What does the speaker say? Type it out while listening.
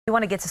We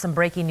want to get to some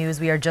breaking news.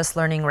 We are just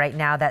learning right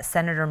now that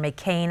Senator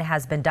McCain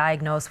has been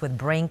diagnosed with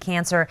brain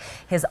cancer.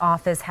 His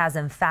office has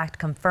in fact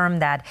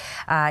confirmed that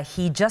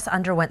he just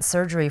underwent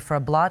surgery for a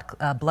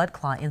blood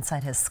clot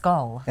inside his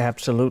skull.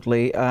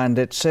 Absolutely. And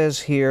it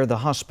says here, the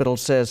hospital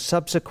says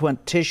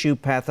subsequent tissue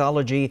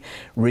pathology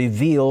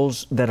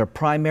reveals that a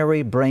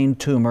primary brain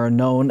tumor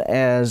known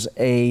as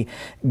a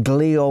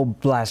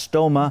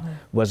glioblastoma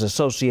was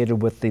associated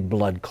with the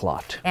blood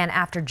clot. And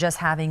after just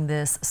having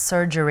this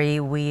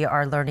surgery, we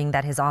are learning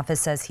that his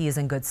office says he is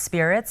in good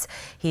spirits.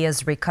 He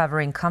is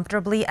recovering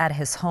comfortably at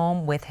his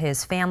home with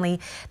his family.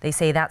 They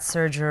say that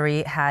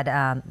surgery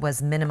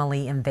was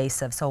minimally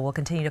invasive. So we'll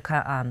continue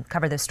to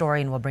cover this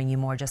story, and we'll bring you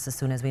more just as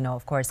soon as we know,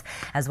 of course,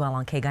 as well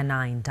on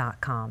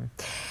KGUN9.com.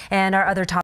 And our other top